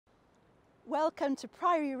Welcome to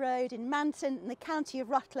Priory Road in Manton in the county of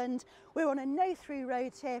Rutland. We're on a no-through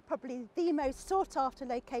road here, probably the most sought-after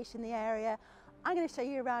location in the area. I'm going to show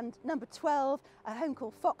you around number 12, a home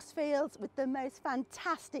called Foxfields with the most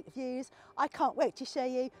fantastic views. I can't wait to show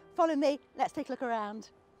you. Follow me, let's take a look around.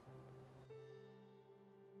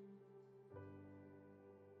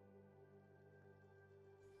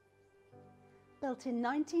 Built in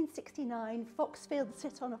 1969, Foxfields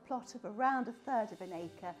sit on a plot of around a third of an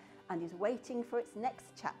acre and is waiting for its next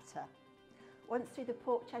chapter. Once through the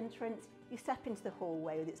porch entrance, you step into the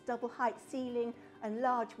hallway with its double height ceiling and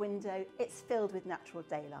large window. It's filled with natural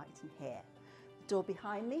daylight in here. The door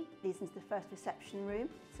behind me leads into the first reception room,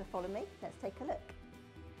 so follow me, let's take a look.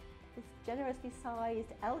 This generously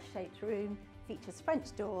sized L-shaped room features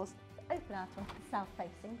French doors that open out onto the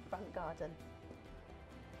south-facing front garden.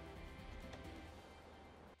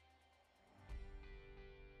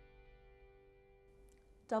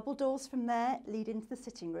 Double doors from there lead into the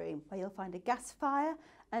sitting room, where you'll find a gas fire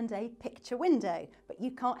and a picture window, but you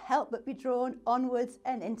can't help but be drawn onwards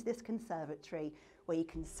and into this conservatory, where you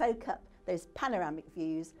can soak up those panoramic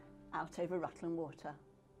views out over Rutland Water.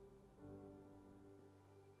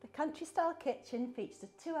 The country-style kitchen features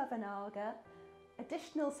a 2-oven Aga,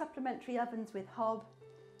 additional supplementary ovens with hob,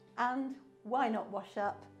 and why not wash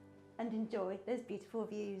up and enjoy those beautiful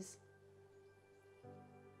views.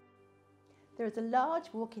 There is a large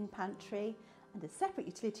walk-in pantry and a separate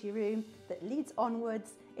utility room that leads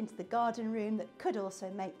onwards into the garden room that could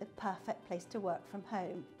also make the perfect place to work from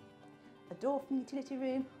home. A door from the utility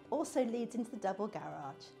room also leads into the double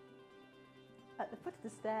garage. At the foot of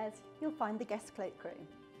the stairs, you'll find the guest cloakroom.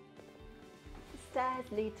 The stairs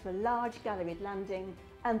lead to a large galleried landing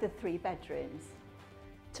and the 3 bedrooms.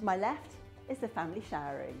 To my left is the family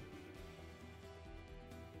shower room.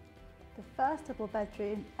 The first double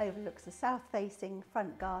bedroom overlooks the south-facing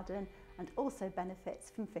front garden and also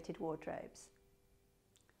benefits from fitted wardrobes.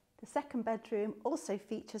 The second bedroom also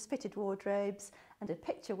features fitted wardrobes and a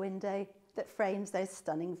picture window that frames those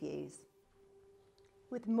stunning views.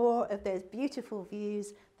 With more of those beautiful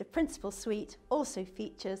views, the principal suite also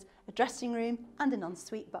features a dressing room and an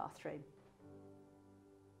ensuite bathroom.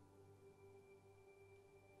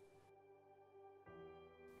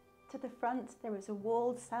 To the front, there is a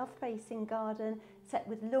walled south-facing garden set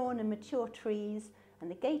with lawn and mature trees, and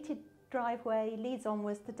the gated driveway leads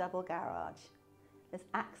onwards to the double garage. There's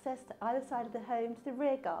access to either side of the home to the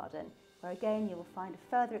rear garden, where again you will find a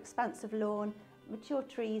further expanse of lawn, mature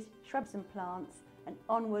trees, shrubs and plants, and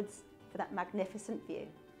onwards for that magnificent view.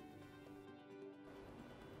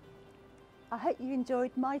 I hope you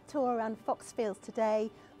enjoyed my tour around Foxfields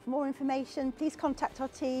today. For more information, please contact our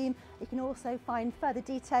team. You can also find further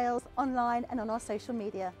details online and on our social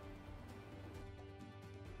media.